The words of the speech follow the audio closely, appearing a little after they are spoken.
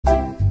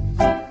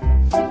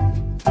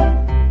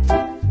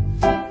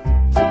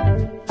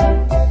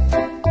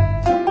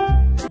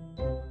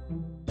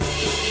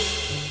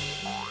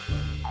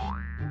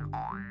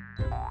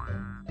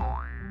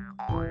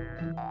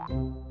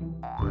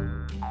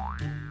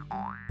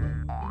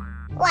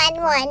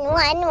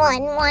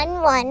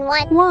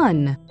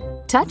1.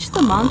 Touch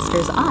the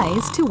monster's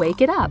eyes to wake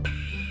it up.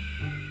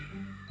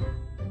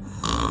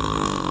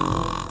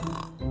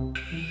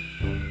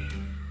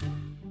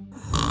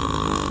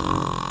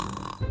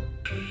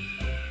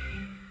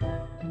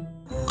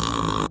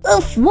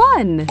 Oof!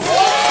 1.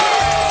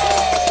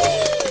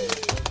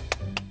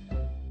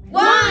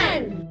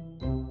 1.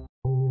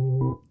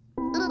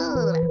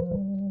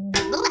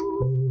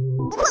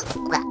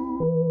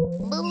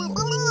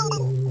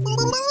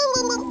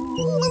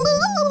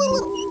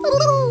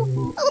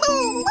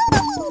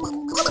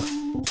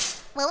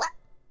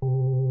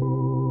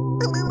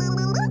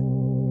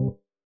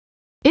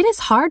 It is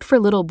hard for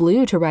Little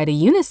Blue to ride a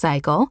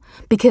unicycle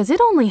because it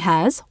only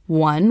has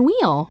one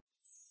wheel.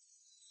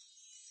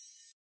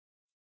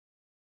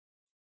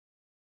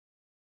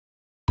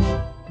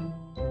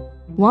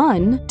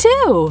 1,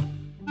 2.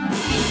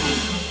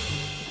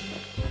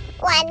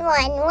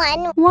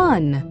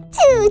 1.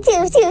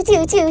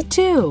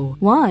 2.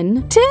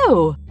 1,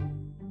 2.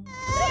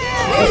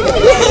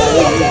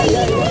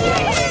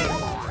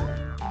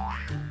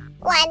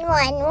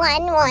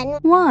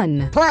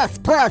 1. Plus.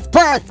 Plus.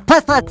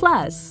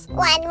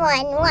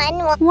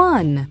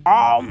 1.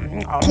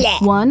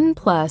 1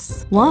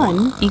 plus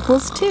 1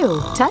 equals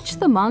 2. Touch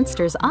the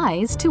monster's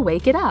eyes to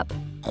wake it up.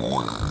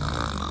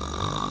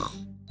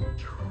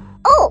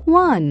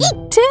 1,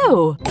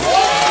 2.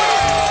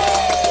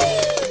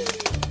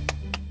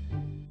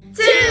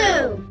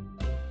 2.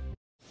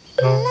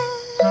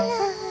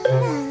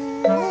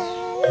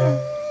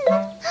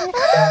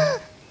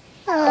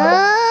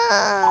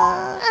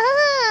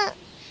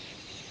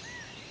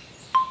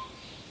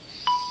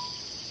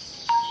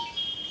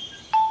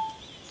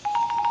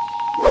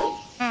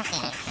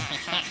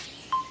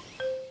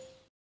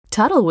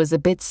 Tuttle was a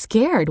bit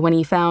scared when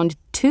he found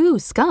 2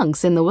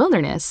 skunks in the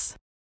wilderness.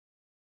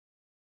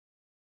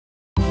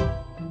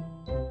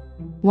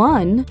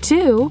 1,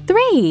 2,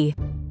 3.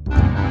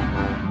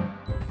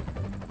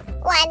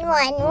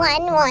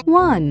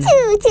 1.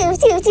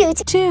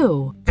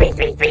 2.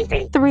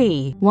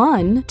 3.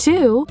 1,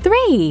 2,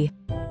 3.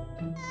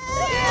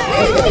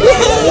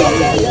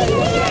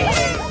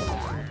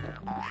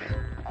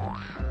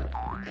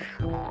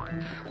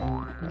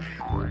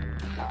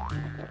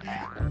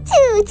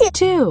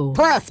 2.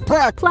 Plus.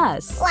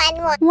 Plus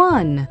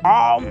 1.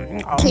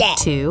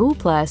 2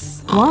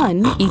 plus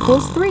 1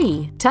 equals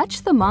 3.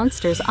 Touch the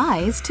monster's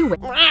eyes to wake.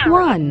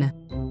 1,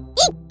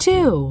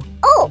 2,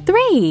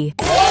 3.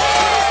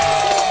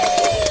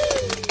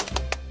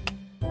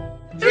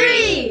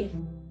 3.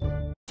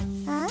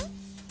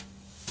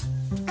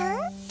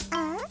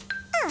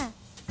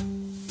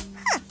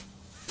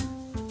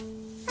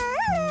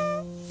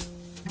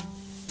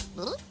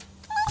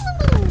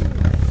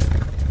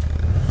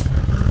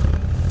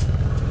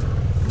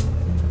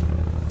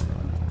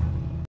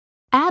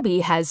 Abby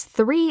has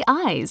 3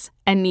 eyes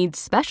and needs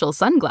special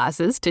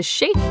sunglasses to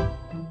shape.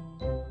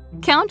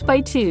 Count by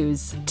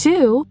 2s.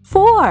 2,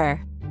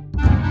 4.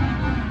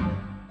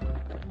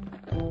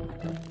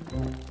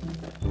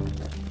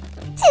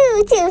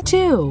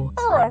 2.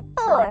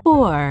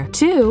 4.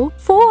 2,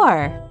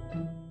 4.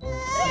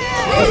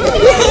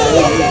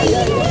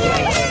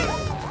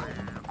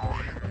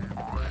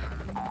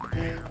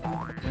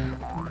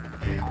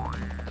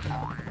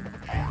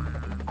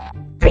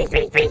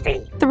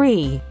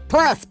 3.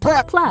 Plus.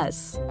 Plus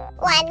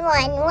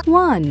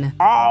 1.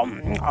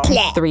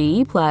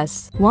 3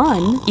 plus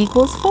 1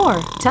 equals 4.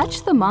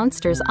 Touch the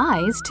monster's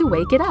eyes to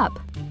wake it up.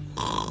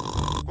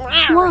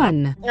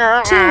 1,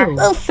 2,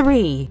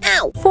 3,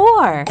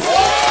 4.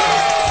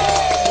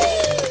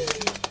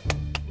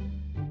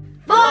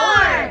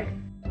 4.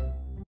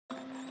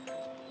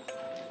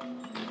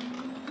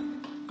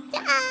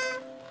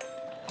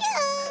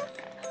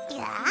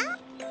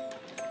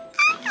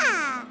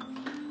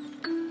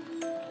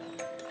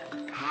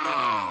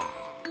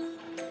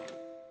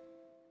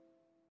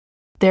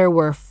 There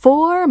were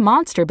 4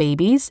 monster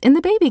babies in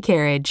the baby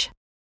carriage.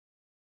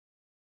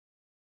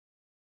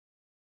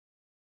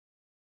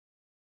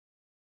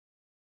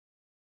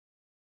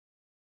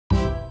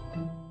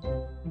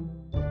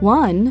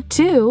 One,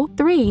 2,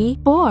 3,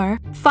 4,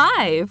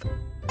 5.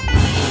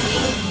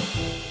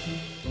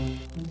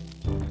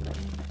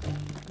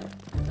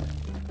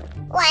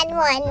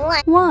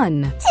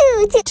 1,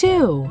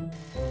 2,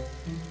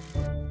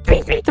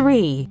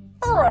 3,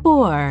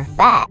 4,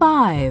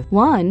 5.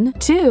 1,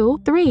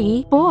 2,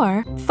 3,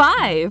 4,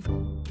 5.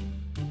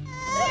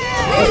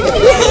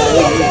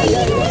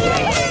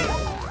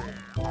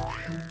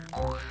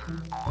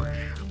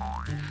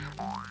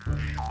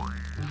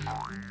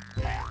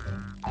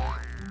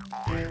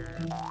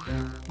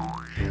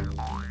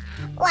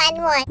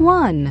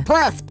 1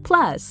 plus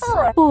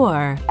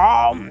 4.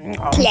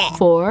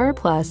 4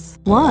 plus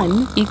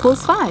 1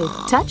 equals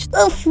 5. Touch.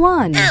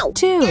 1,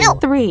 2,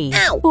 3,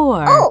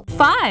 4,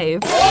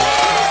 5. 5.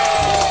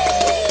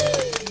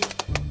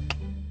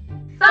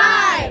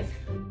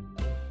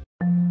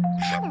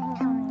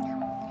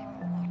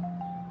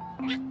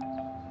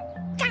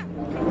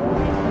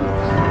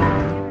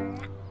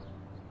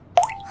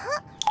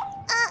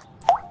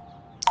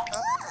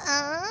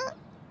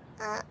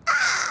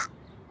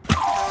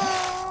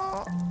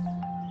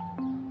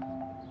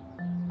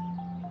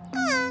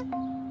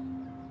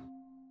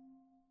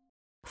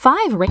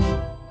 5.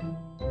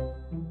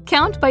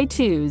 Count by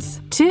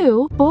twos.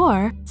 2,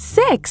 4,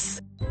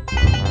 6.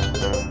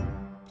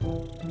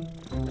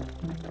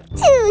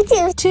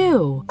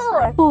 2,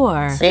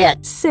 4,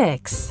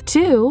 6.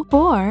 2,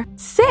 4,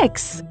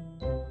 6.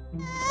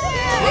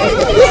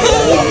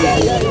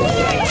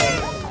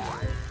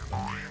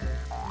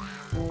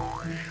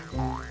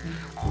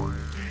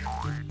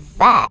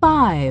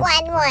 5.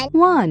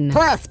 1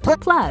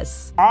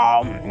 plus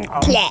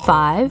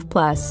 5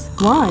 plus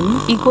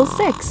 1 equals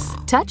 6.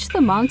 Touch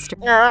the monster.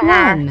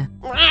 1,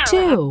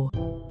 2,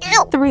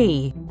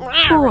 3,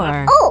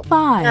 4,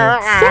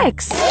 5,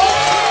 6.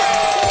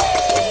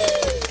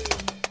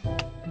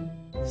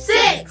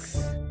 6.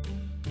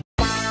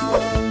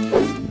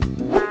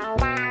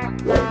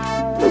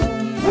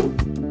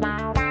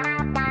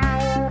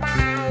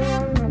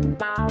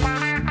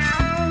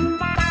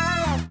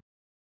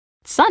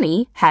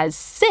 Sunny has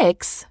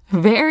 6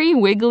 very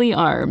wiggly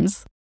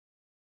arms.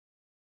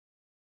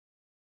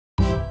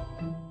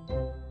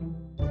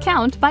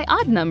 Count by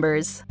odd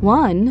numbers.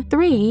 1,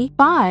 3,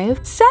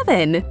 5,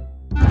 7.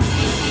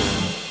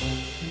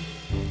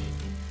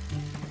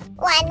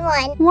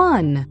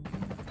 1,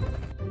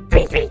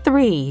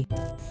 3,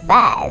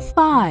 5,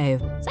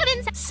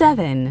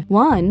 7.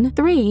 1,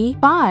 3,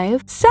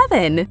 5,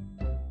 7.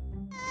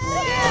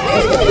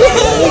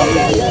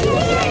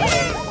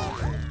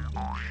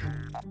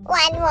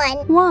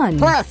 1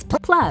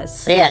 plus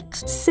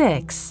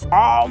 6.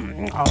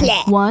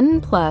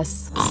 1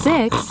 plus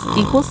 6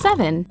 equals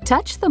 7.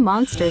 Touch the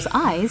monster's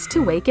eyes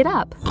to wake it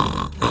up.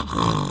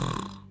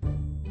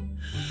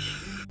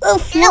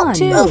 1,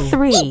 2,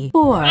 3,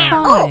 4,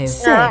 5,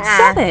 6,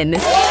 7.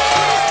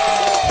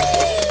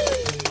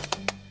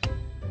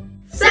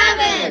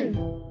 7.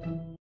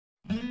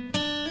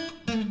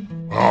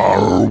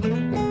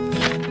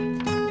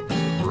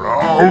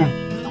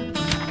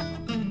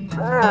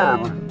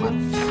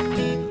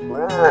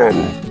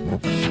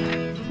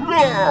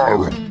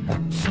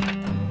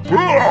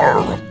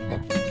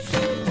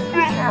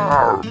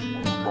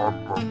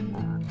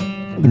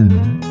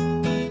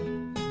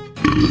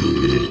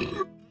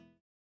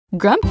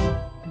 Grump.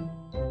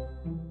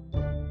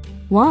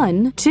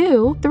 1,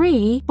 2,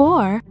 3,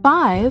 4,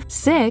 5,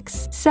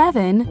 6,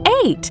 7,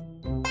 8.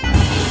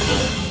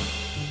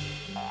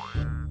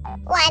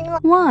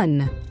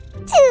 1,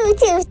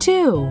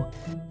 2,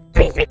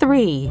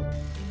 3,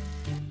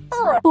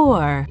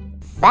 4,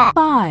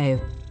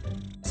 5,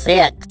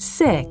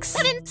 6,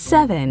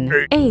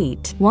 7,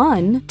 8.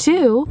 1,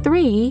 2,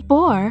 3,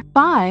 4,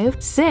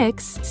 5,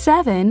 6,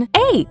 7,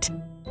 8.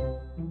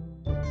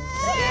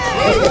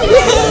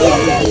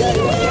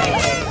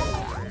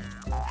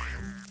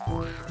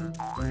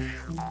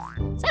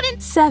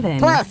 7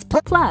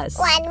 plus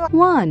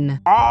 1.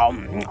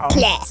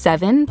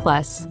 7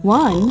 plus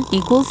 1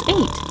 equals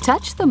 8.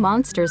 Touch the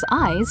monster's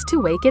eyes to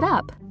wake it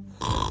up.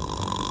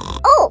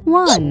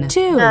 1,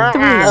 2,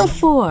 3,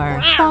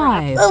 4,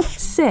 5,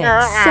 6,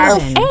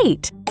 7,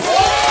 8.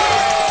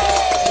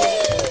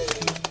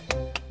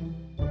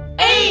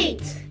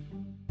 8.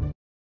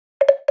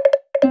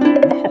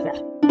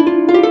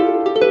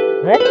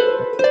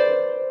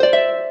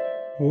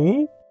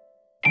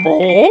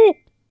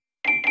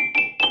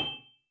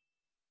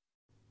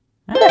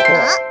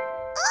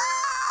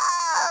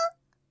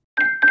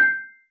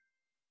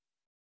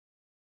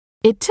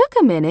 It took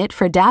a minute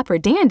for Dapper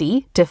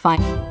Dandy to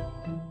find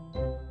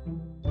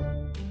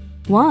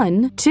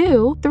 1,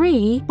 2,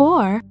 3,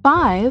 4,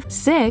 5,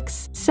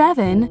 6,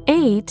 7,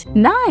 8,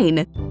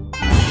 9.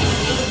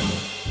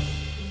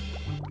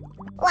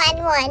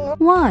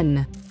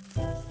 1,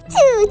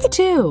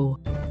 2,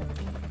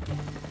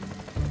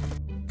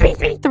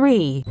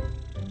 3,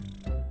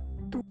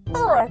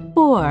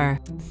 4,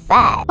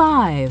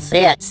 5,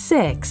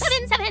 6,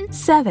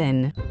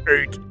 7,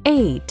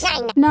 8,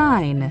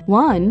 9.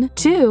 1,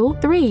 2,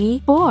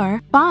 3,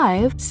 4,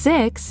 5,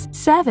 6,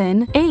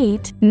 7,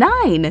 8,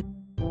 9.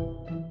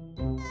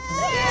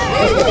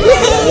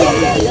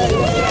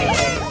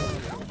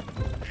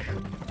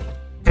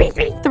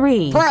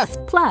 3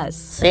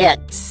 plus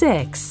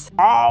 6.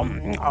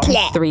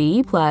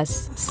 3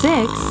 plus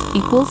 6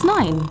 equals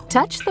 9.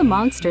 Touch the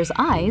monster's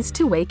eyes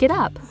to wake it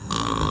up.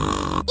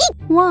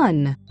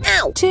 1,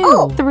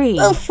 2, 3,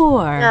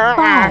 4,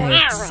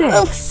 5,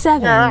 6,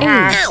 7,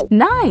 8,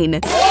 9.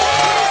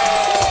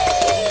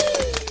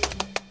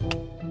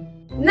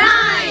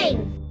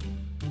 9.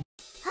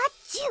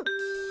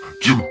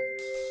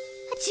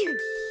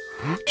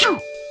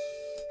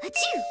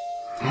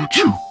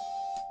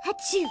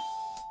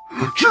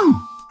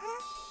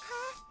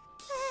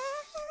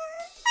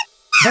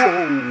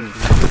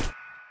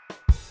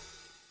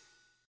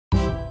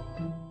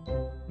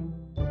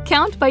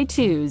 Count by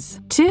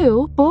twos.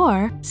 2,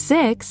 4,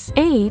 6,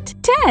 8,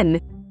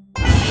 10.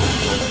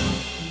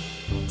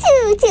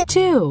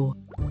 2,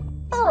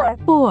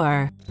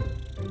 4,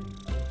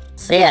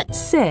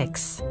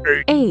 6,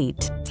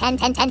 8,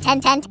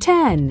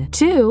 10.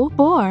 2,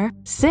 4,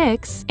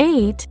 6,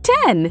 8,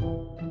 10.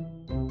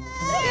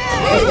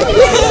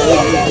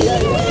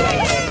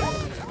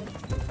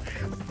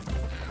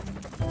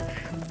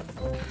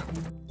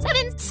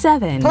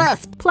 7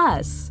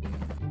 plus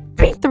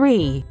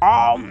 3.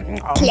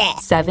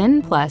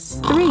 7 plus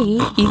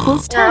 3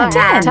 equals 10.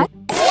 10. 10.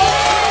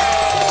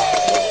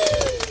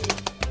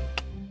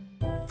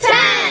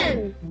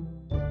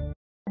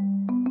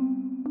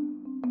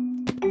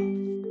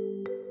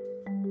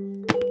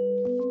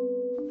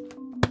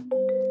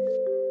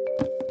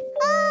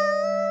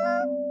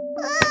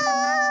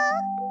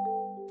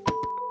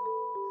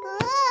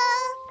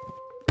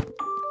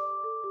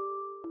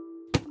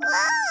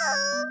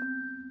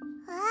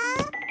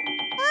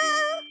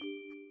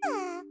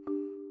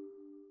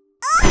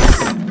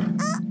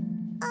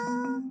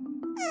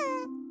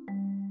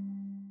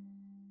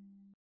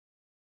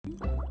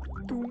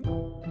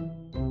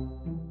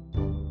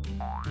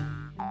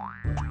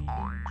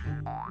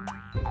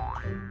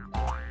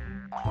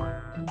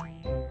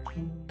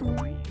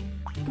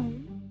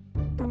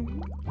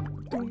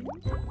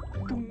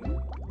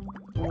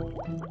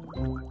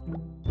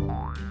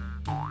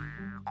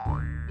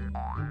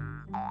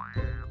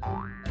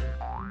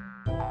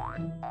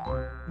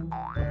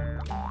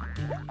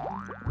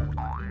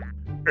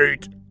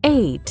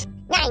 8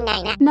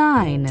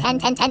 9. 9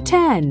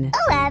 10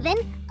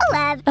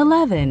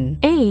 11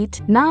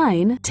 8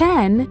 9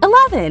 10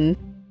 11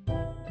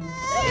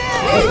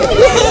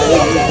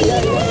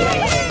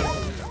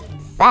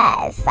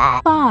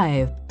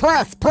 5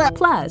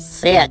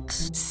 plus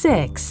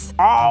 6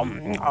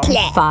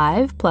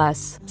 5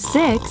 plus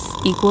 6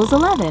 equals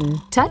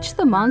 11. Touch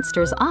the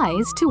monster's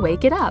eyes to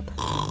wake it up.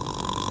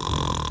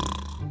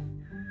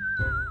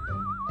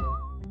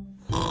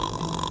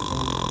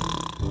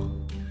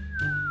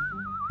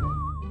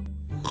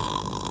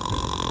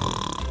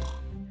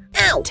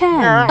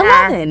 10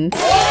 11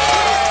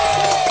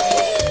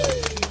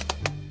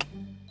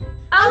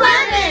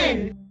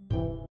 11.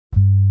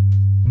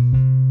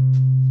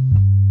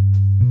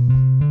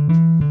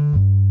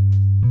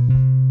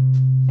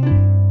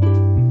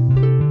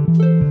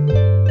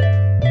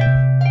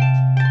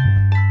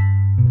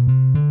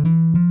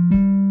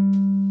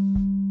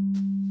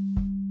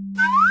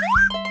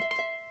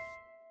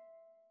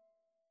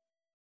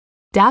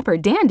 Dapper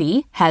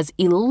Dandy has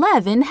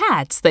 11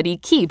 hats that he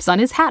keeps on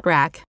his hat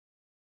rack.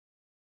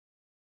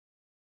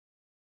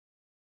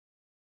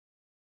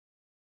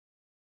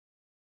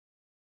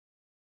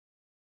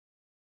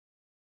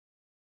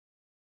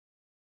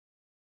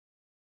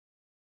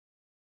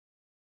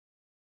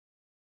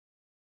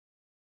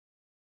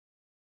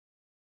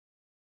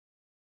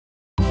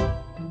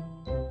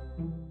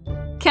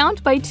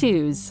 Count by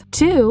twos.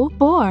 2,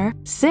 4,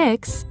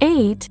 6,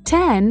 8,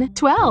 10,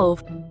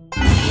 12.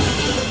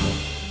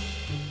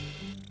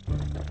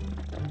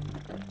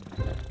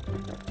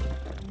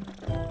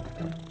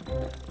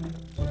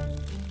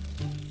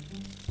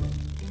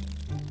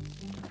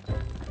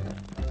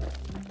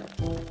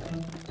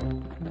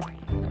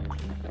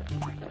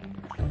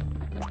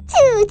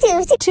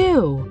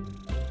 2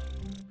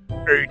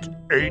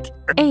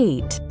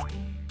 8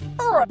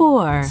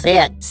 4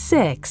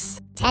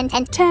 6 10.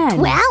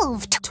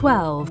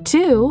 12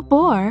 2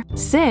 4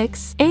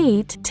 6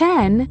 8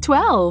 10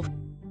 12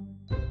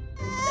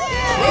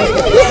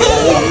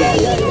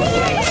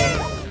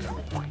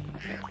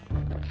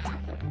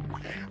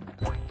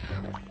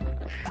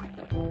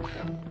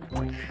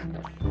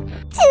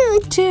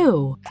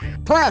 2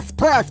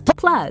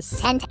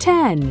 plus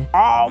 10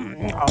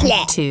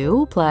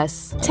 2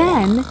 plus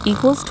 10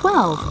 equals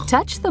 12.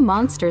 Touch the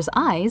monster's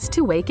eyes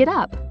to wake it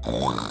up.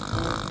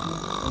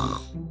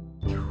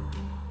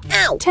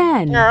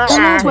 10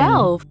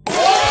 12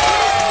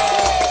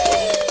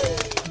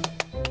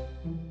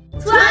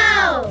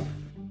 12.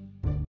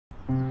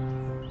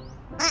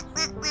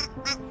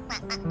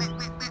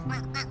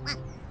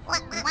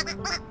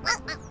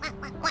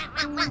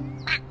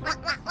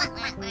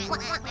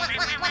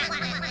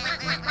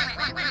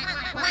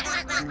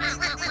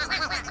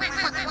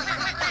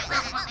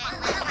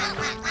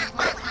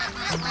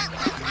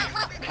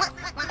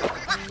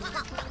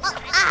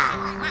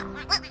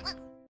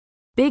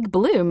 Big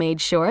Blue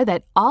made sure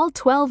that all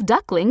 12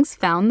 ducklings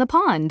found the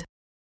pond.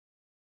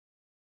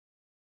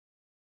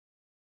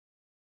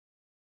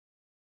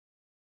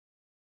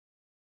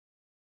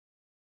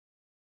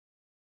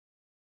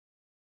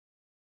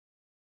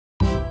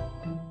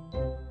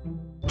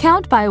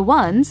 Count by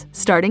ones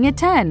starting at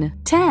 10.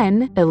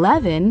 10,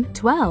 11,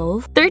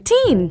 12,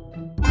 13.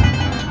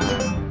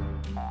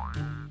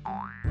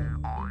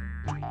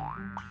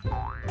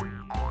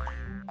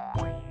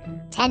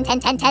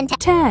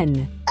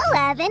 10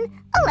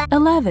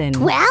 11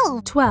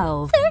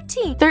 12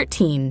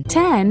 13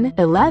 10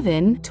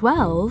 11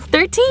 12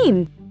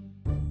 13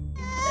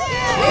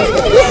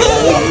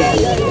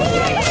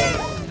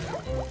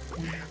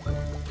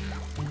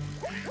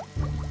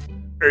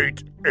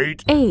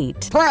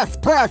 8 plus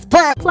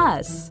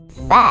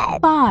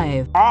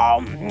 5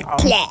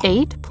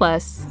 8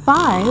 plus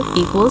 5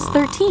 equals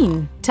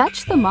 13.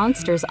 Touch the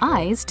monster's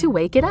eyes to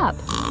wake it up.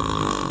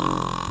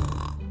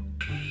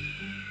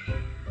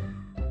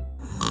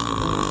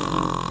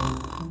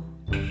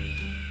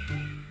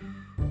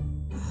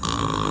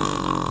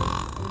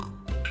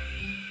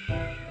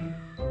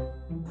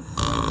 9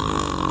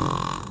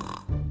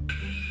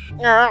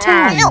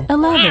 10,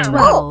 11,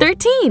 12,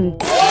 13.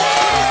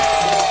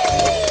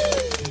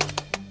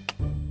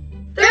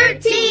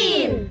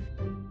 13.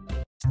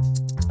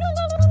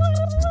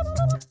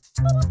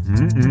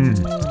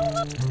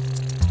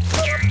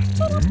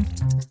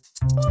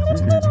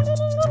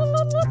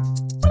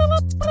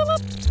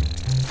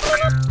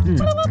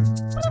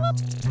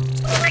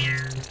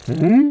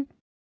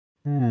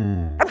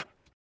 嗯。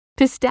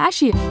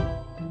 Pistachio.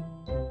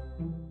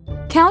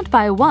 Count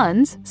by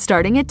ones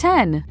starting at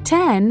 10.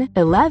 10,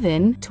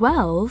 11,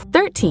 12,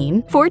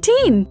 13,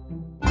 14.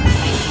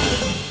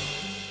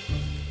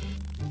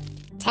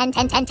 10,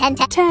 10, 10, 10,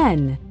 10.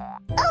 10,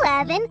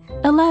 11.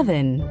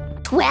 11,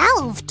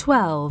 12.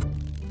 12.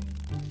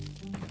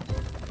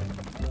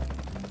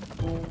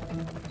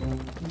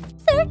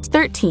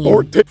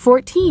 13,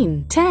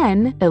 14,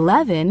 10,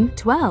 11,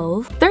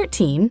 12,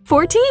 13,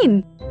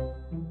 14.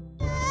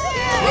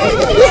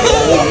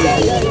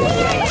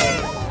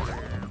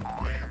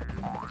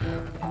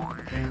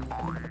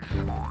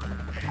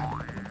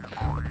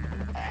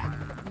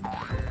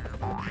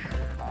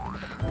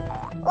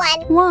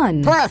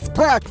 1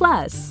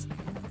 plus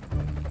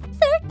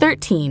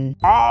 13.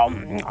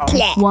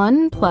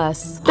 1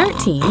 plus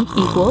 13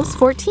 equals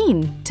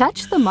 14.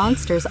 Touch the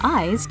monster's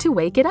eyes to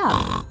wake it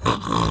up.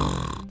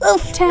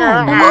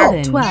 10,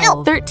 11,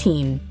 12,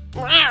 13,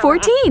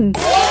 14.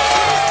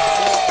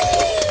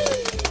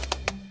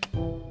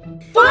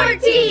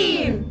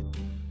 14.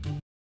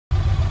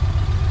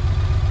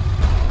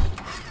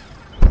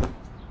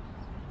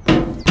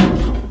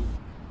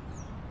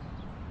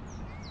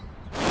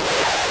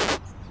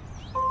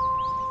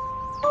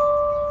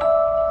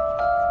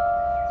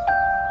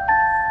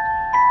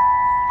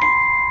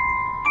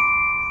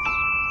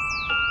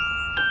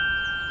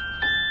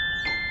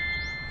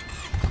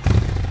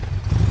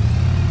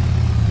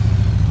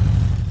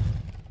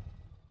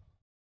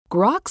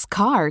 Grok's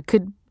car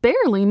could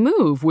barely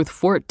move with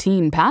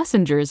 14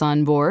 passengers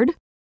on board.